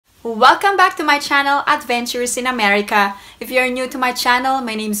Welcome back to my channel, Adventures in America. If you're new to my channel,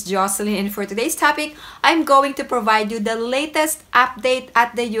 my name is Jocelyn, and for today's topic, I'm going to provide you the latest update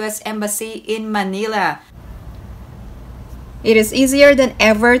at the US Embassy in Manila. It is easier than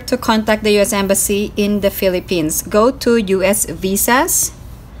ever to contact the US Embassy in the Philippines. Go to US Visas,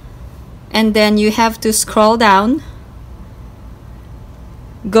 and then you have to scroll down.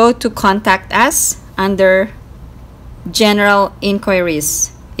 Go to Contact Us under General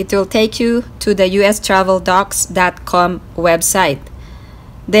Inquiries. It will take you to the ustraveldocs.com website.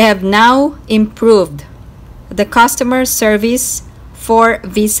 They have now improved the customer service for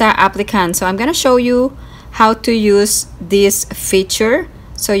visa applicants. So I'm going to show you how to use this feature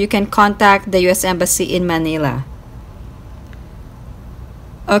so you can contact the US Embassy in Manila.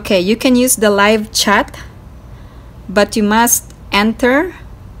 Okay, you can use the live chat, but you must enter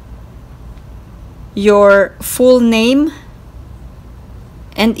your full name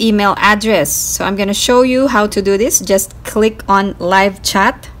and email address. So I'm going to show you how to do this. Just click on live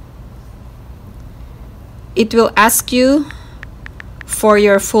chat. It will ask you for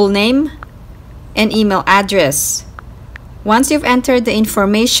your full name and email address. Once you've entered the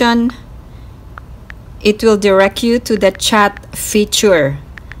information, it will direct you to the chat feature.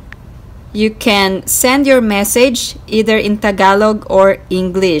 You can send your message either in Tagalog or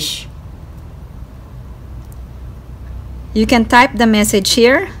English. You can type the message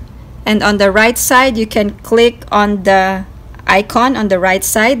here, and on the right side you can click on the icon on the right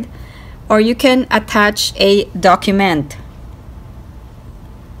side, or you can attach a document.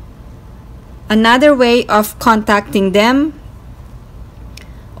 Another way of contacting them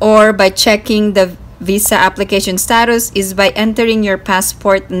or by checking the visa application status is by entering your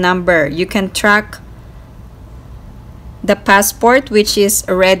passport number. You can track the passport which is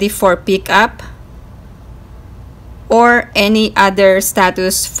ready for pickup, or any other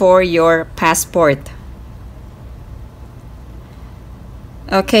status for your passport.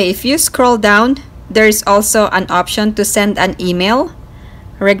 Okay, if you scroll down, there is also an option to send an email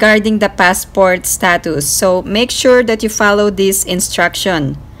regarding the passport status. So make sure that you follow this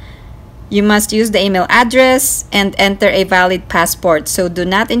instruction. You must use the email address and enter a valid passport. So do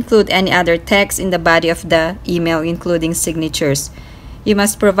not include any other text in the body of the email, including signatures. You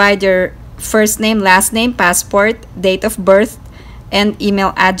must provide your first name, last name, passport, date of birth, and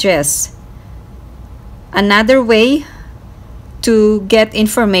email address. Another way to get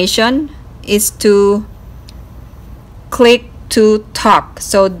information is to click to talk.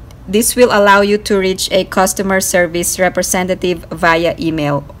 So this will allow you to reach a customer service representative via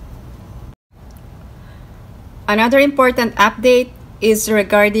email. Another important update is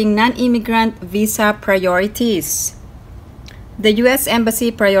regarding non-immigrant visa priorities. The U.S.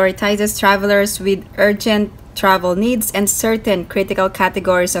 Embassy prioritizes travelers with urgent travel needs and certain critical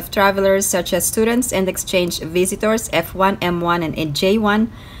categories of travelers such as students and exchange visitors F1, M1, and J1,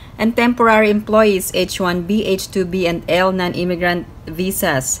 and temporary employees H1B, H2B, and L non-immigrant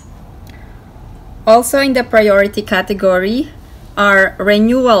visas. Also in the priority category are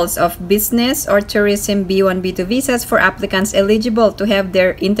renewals of business or tourism B1, B2 visas for applicants eligible to have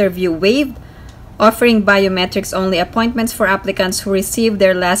their interview waived, offering biometrics-only appointments for applicants who received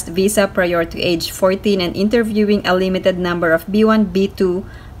their last visa prior to age 14, and interviewing a limited number of B1, B2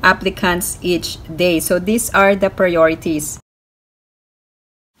 applicants each day. So these are the priorities.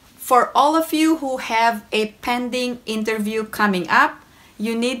 For all of you who have a pending interview coming up,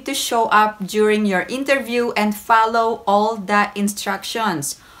 you need to show up during your interview and follow all the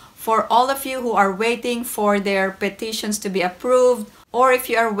instructions. For all of you who are waiting for their petitions to be approved, or if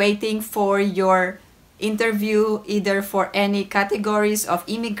you are waiting for your interview either for any categories of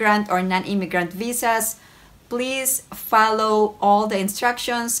immigrant or non-immigrant visas, please follow all the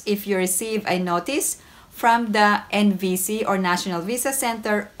instructions if you receive a notice from the NVC or National Visa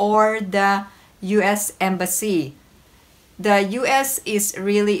Center or the US Embassy. The US is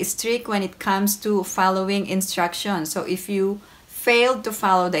really strict when it comes to following instructions. So if you fail to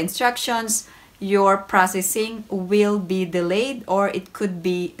follow the instructions, your processing will be delayed or it could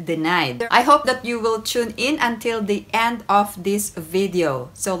be denied. I hope that you will tune in until the end of this video.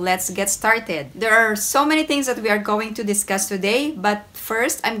 So let's get started. There are so many things that we are going to discuss today, but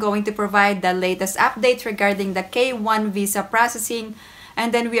first I'm going to provide the latest update regarding the K1 visa processing,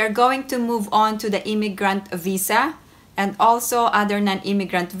 and then we are going to move on to the immigrant visa and also other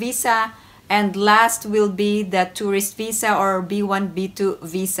non-immigrant visa. And last will be the tourist visa or B1, B2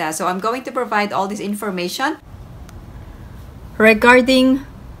 visa. So I'm going to provide all this information. Regarding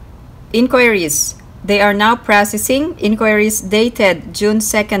inquiries, they are now processing inquiries dated June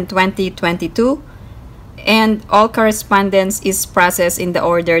 2nd, 2022 and all correspondence is processed in the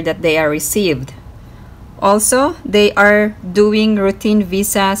order that they are received. Also, they are doing routine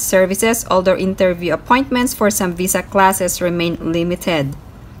visa services, although interview appointments for some visa classes remain limited.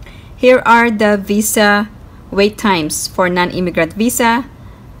 Here are the visa wait times for non-immigrant visa.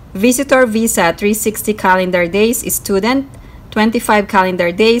 Visitor visa 360 calendar days, student 25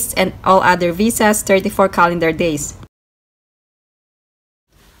 calendar days, and all other visas 34 calendar days.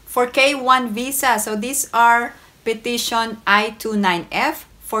 For K1 visa, so these are petition I-29F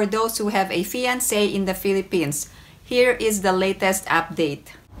for those who have a fiancé in the Philippines. Here is the latest update.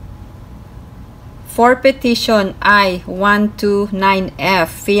 For petition I-129F,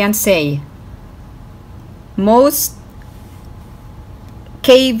 fiancé, most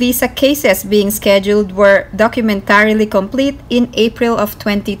K visa cases being scheduled were documentarily complete in April of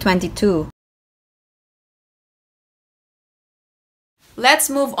 2022. Let's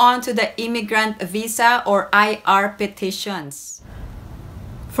move on to the immigrant visa or IR petitions.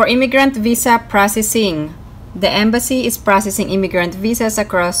 For immigrant visa processing, the embassy is processing immigrant visas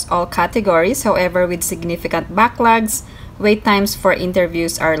across all categories. However, with significant backlogs, wait times for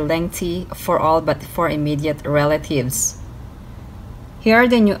interviews are lengthy for all but for immediate relatives. Here are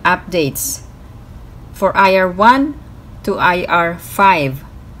the new updates. For IR1 to IR5,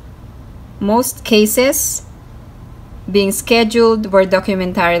 most cases being scheduled were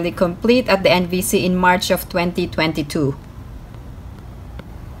documentarily complete at the NVC in March of 2022.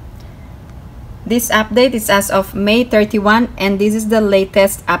 This update is as of May 31 and this is the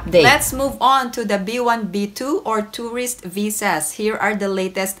latest update. Let's move on to the B1, B2 or tourist visas. Here are the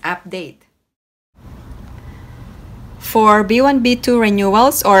latest update. For B1, B2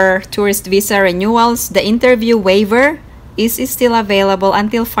 renewals or tourist visa renewals, the interview waiver is still available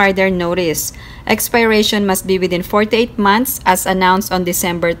until further notice. Expiration must be within 48 months as announced on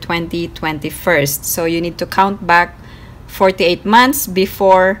December 2021. So you need to count back 48 months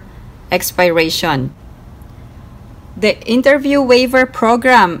before expiration. The interview waiver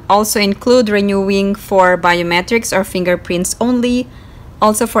program also include renewing for biometrics or fingerprints only,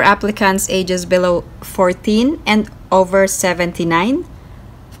 also for applicants ages below 14 and over 79,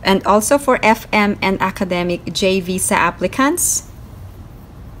 and also for FM and academic J visa applicants,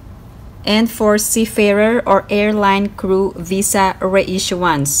 and for seafarer or airline crew visa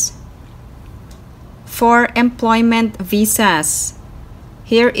reissuance. For employment visas,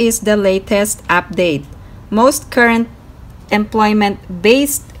 here is the latest update. Most current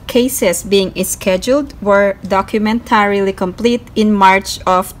employment-based cases being scheduled were documentarily complete in March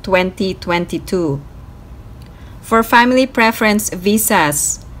of 2022. For family preference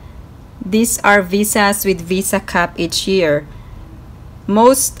visas, these are visas with visa cap each year.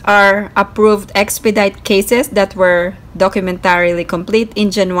 Most are approved expedite cases that were documentarily complete in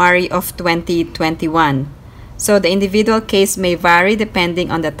January of 2021. So the individual case may vary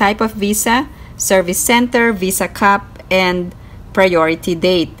depending on the type of visa, service center, visa cap, and priority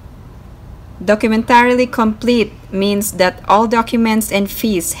date. Documentarily complete means that all documents and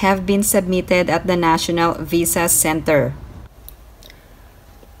fees have been submitted at the National Visa Center.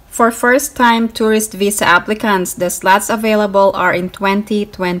 For first-time tourist visa applicants, the slots available are in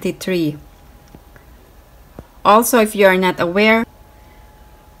 2023. Also, if you are not aware,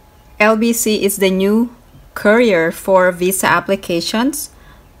 LBC is the new courier for visa applications.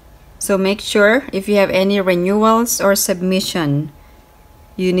 So make sure if you have any renewals or submission,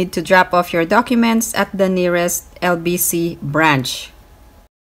 you need to drop off your documents at the nearest LBC branch.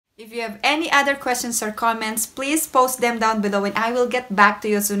 If you have any other questions or comments, please post them down below and I will get back to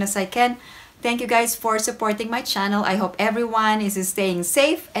you as soon as I can. Thank you guys for supporting my channel. I hope everyone is staying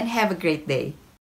safe and have a great day.